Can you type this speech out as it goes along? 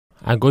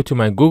I go to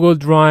my Google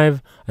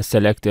Drive, I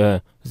select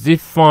a zip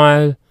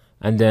file,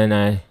 and then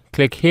I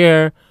click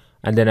here,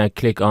 and then I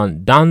click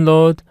on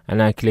download,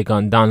 and I click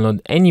on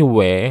download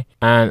anywhere,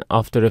 and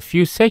after a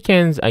few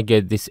seconds I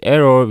get this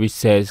error which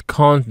says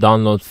can't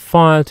download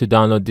file. To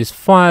download this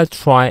file,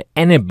 try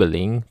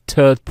enabling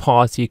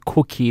third-party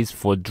cookies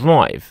for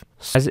Drive.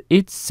 As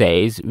it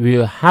says,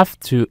 we'll have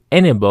to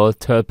enable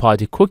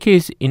third-party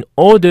cookies in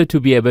order to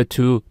be able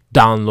to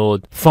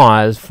download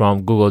files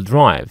from Google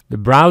Drive. The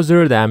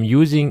browser that I'm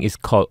using is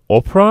called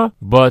Opera,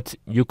 but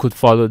you could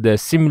follow the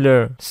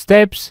similar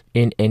steps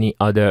in any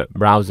other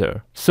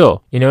browser.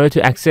 So in order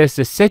to access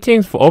the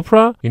settings for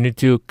Opera, you need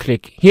to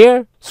click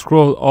here,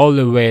 scroll all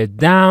the way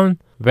down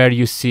where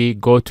you see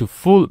go to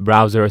full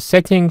browser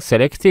settings,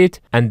 select it,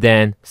 and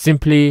then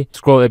simply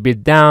scroll a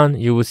bit down.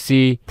 You will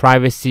see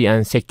privacy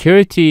and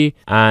security,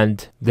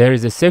 and there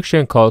is a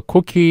section called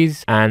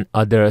cookies and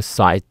other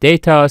site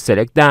data.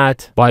 Select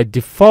that. By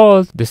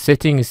default, the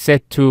setting is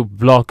set to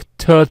block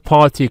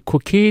third-party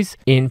cookies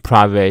in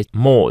private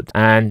mode,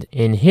 and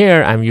in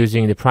here I'm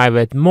using the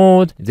private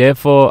mode,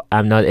 therefore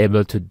I'm not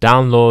able to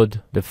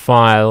download the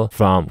file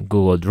from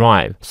Google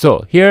Drive.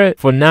 So here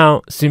for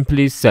now,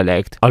 simply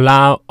select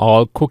allow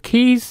all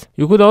cookies.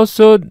 You could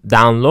also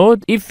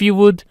download if you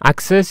would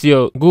access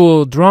your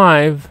Google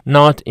Drive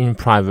not in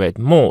private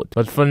mode,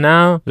 but for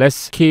now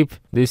let's keep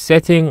this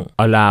setting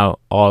allow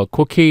all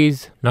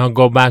cookies. Now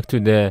go back to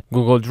the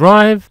Google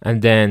Drive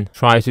and then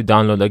try to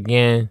download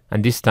again,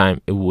 and this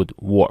time it would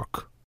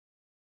work.